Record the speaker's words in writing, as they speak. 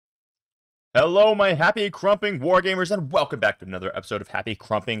Hello, my happy crumping war gamers, and welcome back to another episode of Happy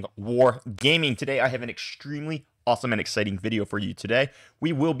Crumping War Gaming. Today, I have an extremely awesome and exciting video for you today.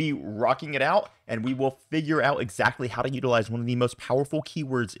 We will be rocking it out, and we will figure out exactly how to utilize one of the most powerful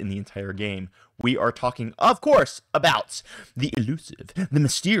keywords in the entire game. We are talking, of course, about the elusive, the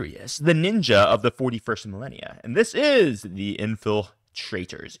mysterious, the ninja of the 41st millennia, and this is the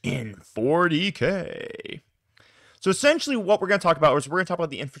Infiltrators in 40k. So essentially what we're going to talk about is we're going to talk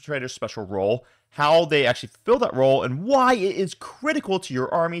about the Infiltrator's special role, how they actually fulfill that role, and why it is critical to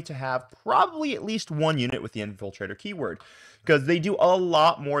your army to have probably at least one unit with the Infiltrator keyword, because they do a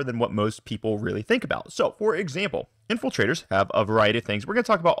lot more than what most people really think about. So, for example, Infiltrators have a variety of things. We're going to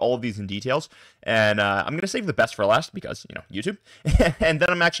talk about all of these in details, and I'm going to save the best for last because, YouTube. And then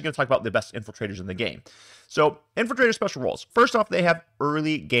I'm actually going to talk about the best Infiltrators in the game. So, Infiltrator special roles. First off, they have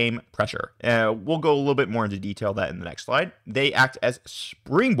early game pressure. We'll go a little bit more into detail that in the next slide. They act as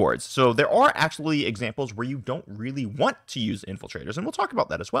springboards. So, there are actually examples where you don't really want to use Infiltrators, and we'll talk about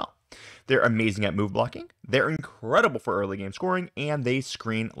that as well. They're amazing at move blocking. They're incredible for early game scoring, and they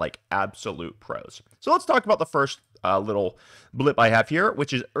screen like absolute pros. So, let's talk about the first little blip I have here,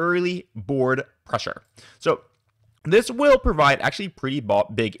 which is early board pressure. So, this will provide actually pretty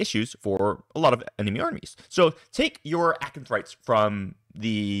big issues for a lot of enemy armies. So take your Acanthrites from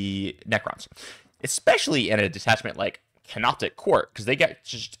the Necrons, especially in a detachment like Canoptic Court, because they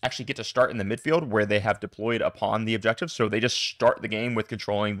actually get to start in the midfield where they have deployed upon the objectives. So they just start the game with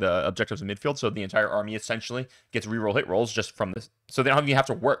controlling the objectives in midfield. So the entire army essentially gets reroll hit rolls just from this. So they don't even have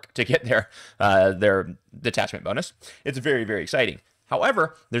to work to get their detachment bonus. It's very, very exciting.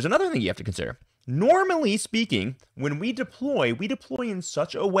 However, there's another thing you have to consider. Normally speaking, when we deploy in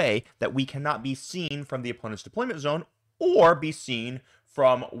such a way that we cannot be seen from the opponent's deployment zone or be seen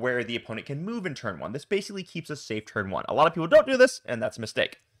from where the opponent can move in turn one. This basically keeps us safe turn one. A lot of people don't do this, and that's a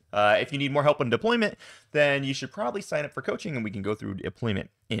mistake. If you need more help in deployment, then you should probably sign up for coaching, and we can go through deployment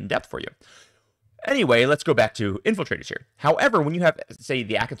in depth for you. Anyway, let's go back to Infiltrators here. However, when you have, say,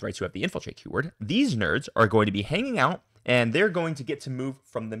 the Acanthrites who have the Infiltrate keyword, these nerds are going to be hanging out, and they're going to get to move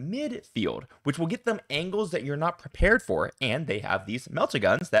from the midfield, which will get them angles that you're not prepared for. And they have these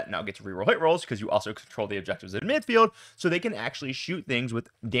Meltaguns that now get to reroll hit rolls because you also control the objectives in midfield, so they can actually shoot things with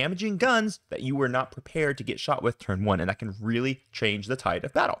damaging guns that you were not prepared to get shot with turn one, and that can really change the tide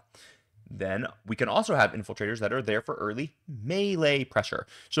of battle. Then we can also have Infiltrators that are there for early melee pressure.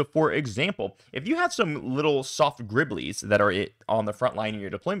 So for example, if you have some little soft Gribblies that are on the front line in your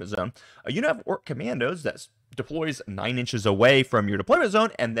deployment zone, you have Orc Commandos that deploys 9 inches away from your deployment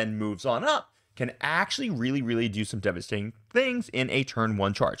zone and then moves on up, can actually really do some devastating things in a turn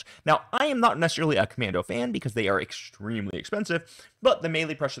one charge. Now, I am not necessarily a commando fan because they are extremely expensive, but the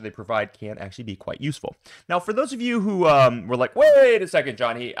melee pressure they provide can actually be quite useful. Now, for those of you who were like, wait a second,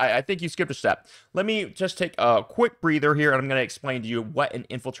 Johnny, I think you skipped a step. Let me just take a quick breather here, and I'm going to explain to you what an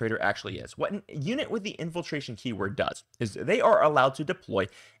Infiltrator actually is. What a unit with the infiltration keyword does is they are allowed to deploy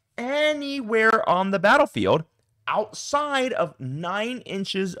anywhere on the battlefield outside of 9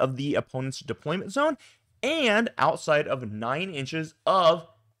 inches of the opponent's deployment zone and outside of 9 inches of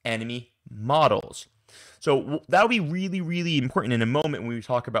enemy models. So that'll be really important in a moment when we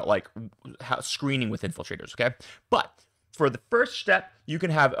talk about like how screening with Infiltrators, okay? But for the first step, you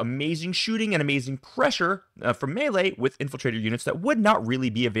can have amazing shooting and amazing pressure from melee with Infiltrator units that would not really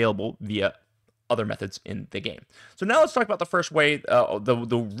be available via other methods in the game. So now let's talk about the first way,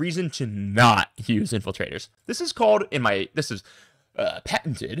 the reason to not use Infiltrators. This is called,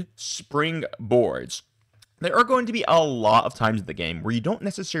 patented springboards. There are going to be a lot of times in the game where you don't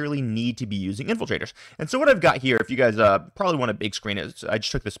necessarily need to be using Infiltrators. And so what I've got here, if you guys probably want a big screen, I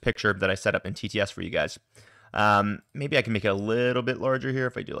just took this picture that I set up in TTS for you guys. Maybe I can make it a little bit larger here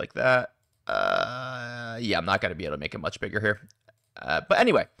if I do like that. Yeah, I'm not going to be able to make it much bigger here. But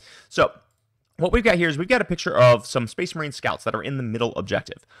anyway, so what we've got here is we've got a picture of some Space Marine scouts that are in the middle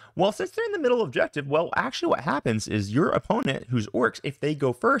objective. Well, since they're in the middle objective, well, actually what happens is your opponent, who's orcs, if they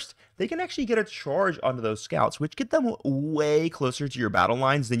go first, they can actually get a charge onto those scouts, which get them way closer to your battle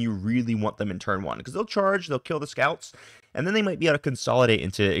lines than you really want them in turn one, because they'll charge, they'll kill the scouts, and then they might be able to consolidate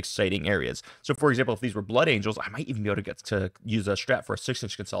into exciting areas. So, for example, if these were Blood Angels, I might even be able to get to use a strat for a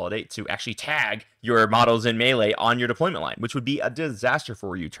 6-inch consolidate to actually tag your models in melee on your deployment line, which would be a disaster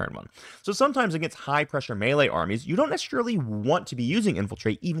for you turn one. So sometimes against high-pressure melee armies, you don't necessarily want to be using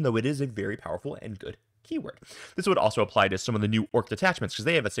Infiltrate, even though it is a very powerful and good keyword. This would also apply to some of the new orc detachments because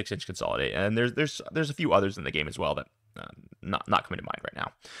they have a 6-inch consolidate, and there's a few others in the game as well that not coming to mind right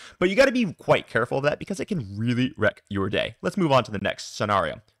now. But you got to be quite careful of that because it can really wreck your day. Let's move on to the next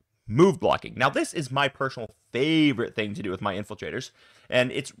scenario. move blocking. Now, this is my personal favorite thing to do with my infiltrators,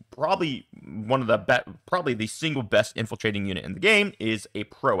 and it's probably one of the probably the single best infiltrating unit in the game is a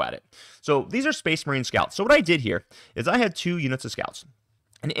pro at it. So these are Space Marine scouts. So what I did here is I had 2 units of scouts.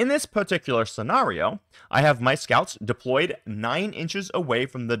 And in this particular scenario, I have my scouts deployed 9 inches away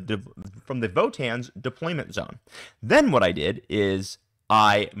from the Votan's deployment zone. Then what I did is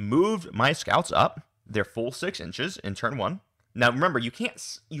I moved my scouts up their full 6 inches in turn 1. Now remember, you can't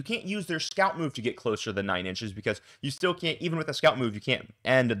use their scout move to get closer than 9 inches, because you still can't, even with a scout move, you can't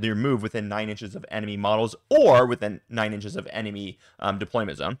end their move within 9 inches of enemy models or within 9 inches of enemy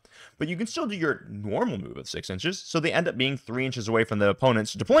deployment zone. But you can still do your normal move of 6 inches, so they end up being 3 inches away from the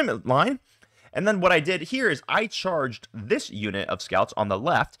opponent's deployment line. And then what I did here is I charged this unit of scouts on the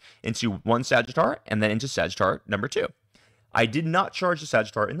left into 1 Sagittar and then into Sagittar number 2. I did not charge the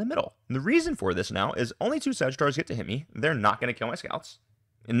Sagittar in the middle. And the reason for this now is only 2 Sagittars get to hit me. They're not going to kill my scouts.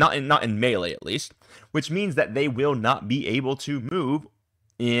 And not in melee, at least. Which means that they will not be able to move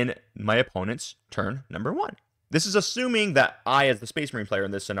in my opponent's turn number 1. This is assuming that I, as the Space Marine player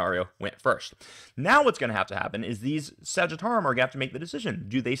in this scenario, went first. Now what's going to have to happen is these Sagittarum are going to have to make the decision.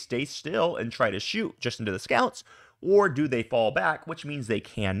 Do they stay still and try to shoot just into the scouts? Or do they fall back, which means they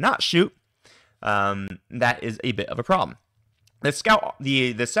cannot shoot? That is a bit of a problem. The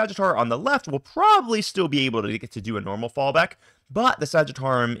Sagittar on the left will probably still be able to get to do a normal fallback, but the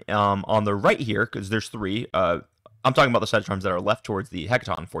Sagittarum on the right here, because there's 3, I'm talking about the Sagittarums that are left towards the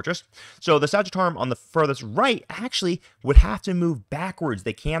Hecaton Fortress. So the Sagittarum on the furthest right actually would have to move backwards.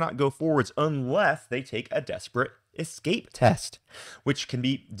 They cannot go forwards unless they take a desperate escape test, which can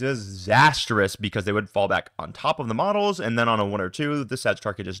be disastrous because they would fall back on top of the models, and then on a 1 or 2, the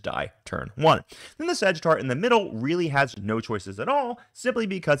Sagittar could just die turn 1. Then the Sagittar in the middle really has no choices at all, simply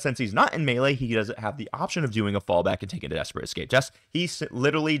because since he's not in melee, he doesn't have the option of doing a fallback and taking a desperate escape test. He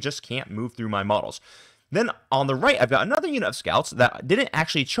literally just can't move through my models. Then on the right, I've got another unit of scouts that didn't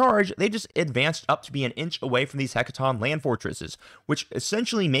actually charge. They just advanced up to be an inch away from these Hecaton land fortresses, which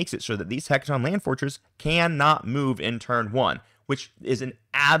essentially makes it so that these Hecaton land fortresses cannot move in turn 1, which is an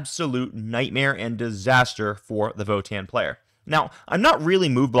absolute nightmare and disaster for the Votann player. Now, I'm not really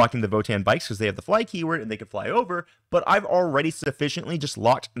move blocking the Votann bikes because they have the fly keyword and they can fly over, but I've already sufficiently just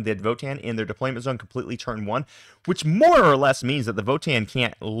locked the Votann in their deployment zone completely turn 1, which more or less means that the Votann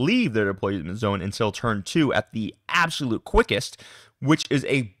can't leave their deployment zone until turn 2 at the absolute quickest, which is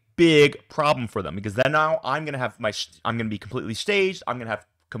a big problem for them, because then now I'm going to be completely staged. I'm going to have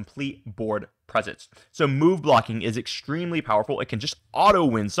complete board presence. So move blocking is extremely powerful. It can just auto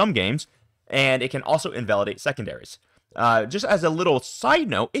win some games, and it can also invalidate secondaries. Just as a little side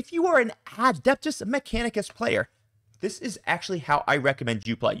note, if you are an Adeptus Mechanicus player, this is actually how I recommend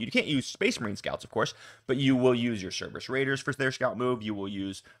you play. You can't use Space Marine Scouts, of course, but you will use your Cerberus Raiders for their scout move. You will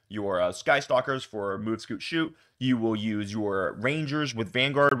use your Sky Stalkers for move, scoot, shoot. You will use your Rangers with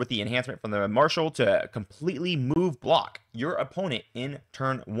Vanguard with the enhancement from the Marshal to completely move block your opponent in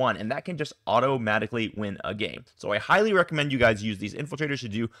turn 1, and that can just automatically win a game. So I highly recommend you guys use these Infiltrators to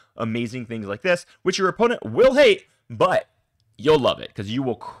do amazing things like this, which your opponent will hate, but you'll love it because you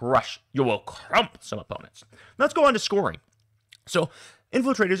will crump some opponents. Let's go on to scoring. So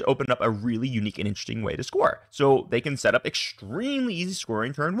Infiltrators open up a really unique and interesting way to score. So they can set up extremely easy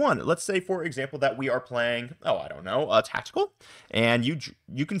scoring turn 1. Let's say, for example, that we are playing, tactical, and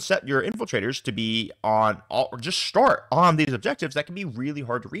you can set your Infiltrators to be on, or just start on these objectives that can be really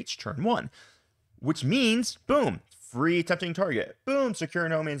hard to reach turn 1, which means, boom, free tempting target. Boom, secure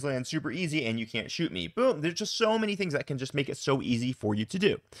no man's land, super easy, and you can't shoot me. Boom, there's just so many things that can just make it so easy for you to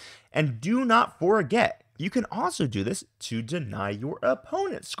do. And do not forget, you can also do this to deny your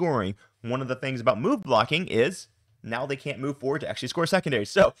opponent scoring. One of the things about move blocking is now they can't move forward to actually score secondary.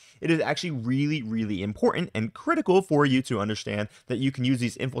 So it is actually really, really important and critical for you to understand that you can use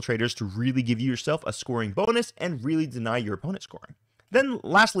these Infiltrators to really give yourself a scoring bonus and really deny your opponent scoring. Then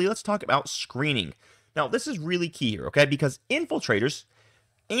lastly, let's talk about screening. Now, this is really key here, okay? Because Infiltrators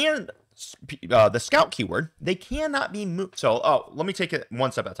and the scout keyword, they cannot be moved. So, let me take it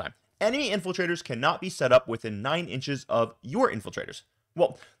one step at a time. Enemy Infiltrators cannot be set up within 9 inches of your Infiltrators.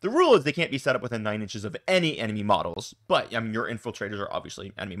 Well, the rule is they can't be set up within 9 inches of any enemy models, but your Infiltrators are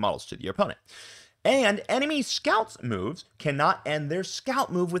obviously enemy models to your opponent. And enemy scouts moves cannot end their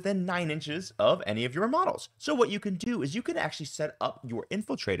scout move within 9 inches of any of your models. So what you can do is you can actually set up your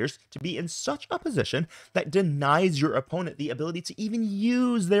Infiltrators to be in such a position that denies your opponent the ability to even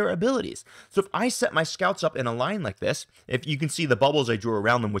use their abilities. So if I set my scouts up in a line like this, if you can see the bubbles I drew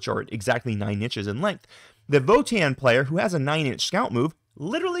around them, which are exactly 9 inches in length, the Votann player who has a 9-inch scout move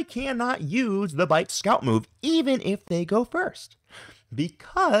literally cannot use the bite scout move even if they go first.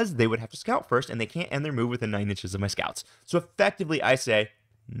 because they would have to scout first, and they can't end their move within 9 inches of my scouts. So effectively, I say,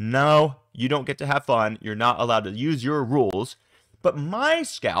 no, you don't get to have fun. You're not allowed to use your rules. But my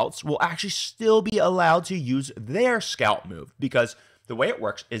scouts will actually still be allowed to use their scout move, because the way it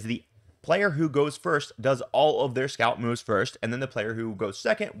works is the player who goes first does all of their scout moves first, and then the player who goes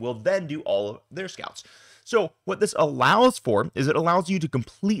second will then do all of their scouts. So what this allows for is it allows you to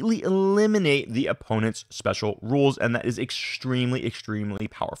completely eliminate the opponent's special rules, and that is extremely, extremely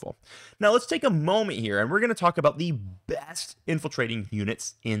powerful. Now let's take a moment here, and we're going to talk about the best infiltrating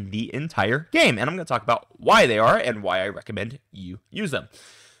units in the entire game, and I'm going to talk about why they are and why I recommend you use them.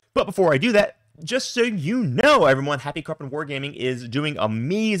 But before I do that, just so you know, everyone, Happy Corrupting Wargaming is doing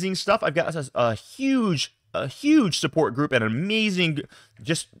amazing stuff. I've got a huge support group and an amazing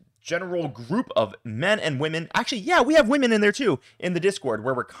just general group of men and women. Actually, yeah, we have women in there too in the Discord,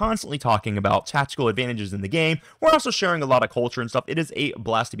 where we're constantly talking about tactical advantages in the game. We're also sharing a lot of culture and stuff. It is a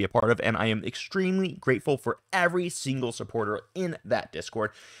blast to be a part of, and I am extremely grateful for every single supporter in that Discord.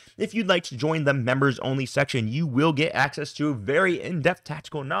 If you'd like to join the members only section, you will get access to very in-depth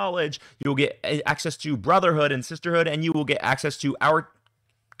tactical knowledge. You'll get access to brotherhood and sisterhood, and you will get access to our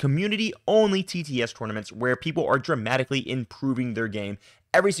community-only TTS tournaments where people are dramatically improving their game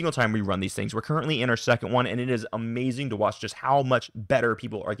every single time we run these things. We're currently in our second one, and it is amazing to watch just how much better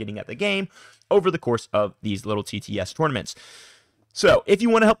people are getting at the game over the course of these little TTS tournaments. So if you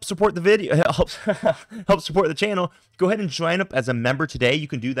want to help support the video, help support the channel, go ahead and join up as a member today. You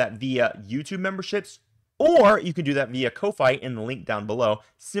can do that via YouTube memberships, or you can do that via Ko-Fi in the link down below.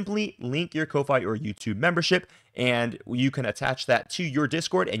 Simply link your Ko-Fi or YouTube membership, and you can attach that to your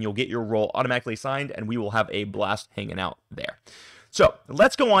Discord, and you'll get your role automatically assigned, and we will have a blast hanging out there. So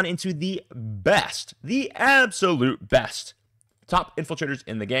let's go on into the best, the absolute best top infiltrators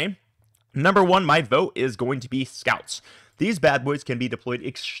in the game. Number one, my vote is going to be scouts. These bad boys can be deployed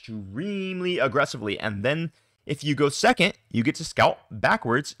extremely aggressively, and then if you go second, you get to scout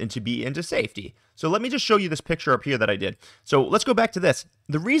backwards and to be into safety. So let me just show you this picture up here that I did. So let's go back to this.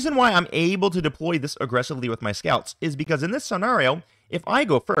 The reason why I'm able to deploy this aggressively with my scouts is because in this scenario, if I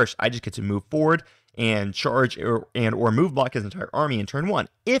go first, I just get to move forward and charge or move block his entire army in turn one.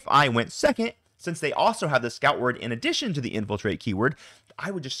 If I went second, since they also have the scout word in addition to the infiltrate keyword,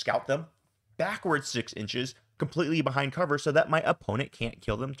 I would just scout them backwards 6 inches, completely behind cover, so that my opponent can't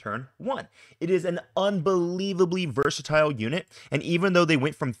kill them turn one. It is an unbelievably versatile unit, and even though they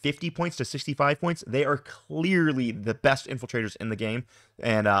went from 50 points to 65 points, they are clearly the best infiltrators in the game,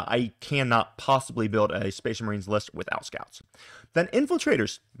 and I cannot possibly build a Space Marines list without scouts. Then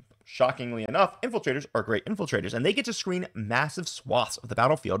infiltrators. Shockingly enough, infiltrators are great infiltrators, and they get to screen massive swaths of the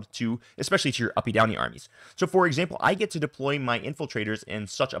battlefield especially to your uppy downy armies. So for example, I get to deploy my infiltrators in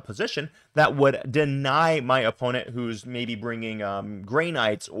such a position that would deny my opponent who's maybe bringing Grey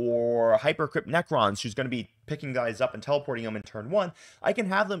Knights or Hypercrypt Necrons, who's going to be picking guys up and teleporting them in turn one. I can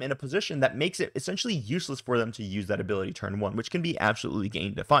have them in a position that makes it essentially useless for them to use that ability turn one, which can be absolutely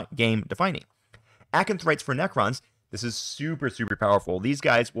game defining. Acanthrites for Necrons. This is super, super powerful. These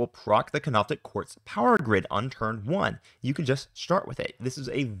guys will proc the Canoptic Quartz power grid on turn one. You can just start with it. This is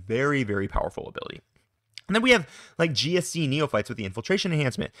a very, very powerful ability. And then we have like GSC Neophytes with the Infiltration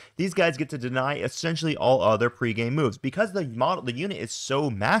Enhancement. These guys get to deny essentially all other pregame moves. Because the unit is so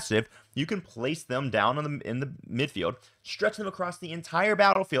massive, you can place them down in the midfield, stretch them across the entire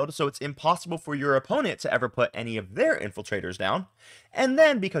battlefield, so it's impossible for your opponent to ever put any of their infiltrators down. And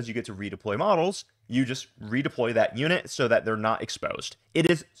then, because you get to redeploy models, you just redeploy that unit so that they're not exposed. It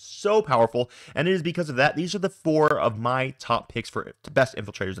is so powerful, and it is because of that. These are the 4 of my top picks for best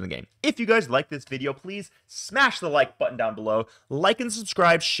infiltrators in the game. If you guys like this video, please smash the like button down below. Like and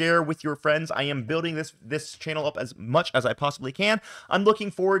subscribe, share with your friends. I am building this channel up as much as I possibly can. I'm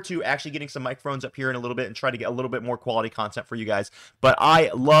looking forward to actually getting some microphones up here in a little bit and try to get a little bit more quality content for you guys. But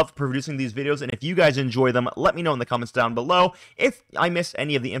I love producing these videos, and if you guys enjoy them, let me know in the comments down below. If I miss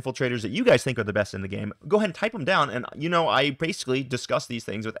any of the infiltrators that you guys think are the best in the game, go ahead and type them down, and I basically discuss these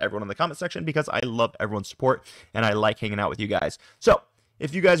things with everyone in the comment section because I love everyone's support and I like hanging out with you guys. So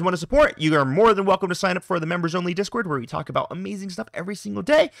if you guys want to support, you are more than welcome to sign up for the members only Discord, where we talk about amazing stuff every single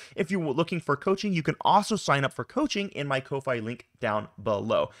day. If you're looking for coaching, you can also sign up for coaching in my Ko-Fi link down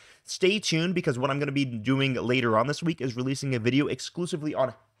below. Stay tuned, because what I'm going to be doing later on this week is releasing a video exclusively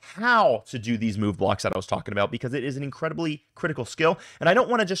on how to do these move blocks that I was talking about, because it is an incredibly critical skill, and I don't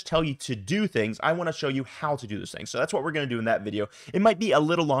want to just tell you to do things. I want to show you how to do those things. So that's what we're going to do in that video. It might be a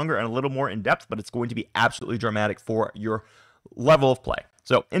little longer and a little more in depth, but it's going to be absolutely dramatic for your level of play.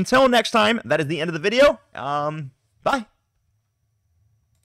 So until next time, that is the end of the video. Bye.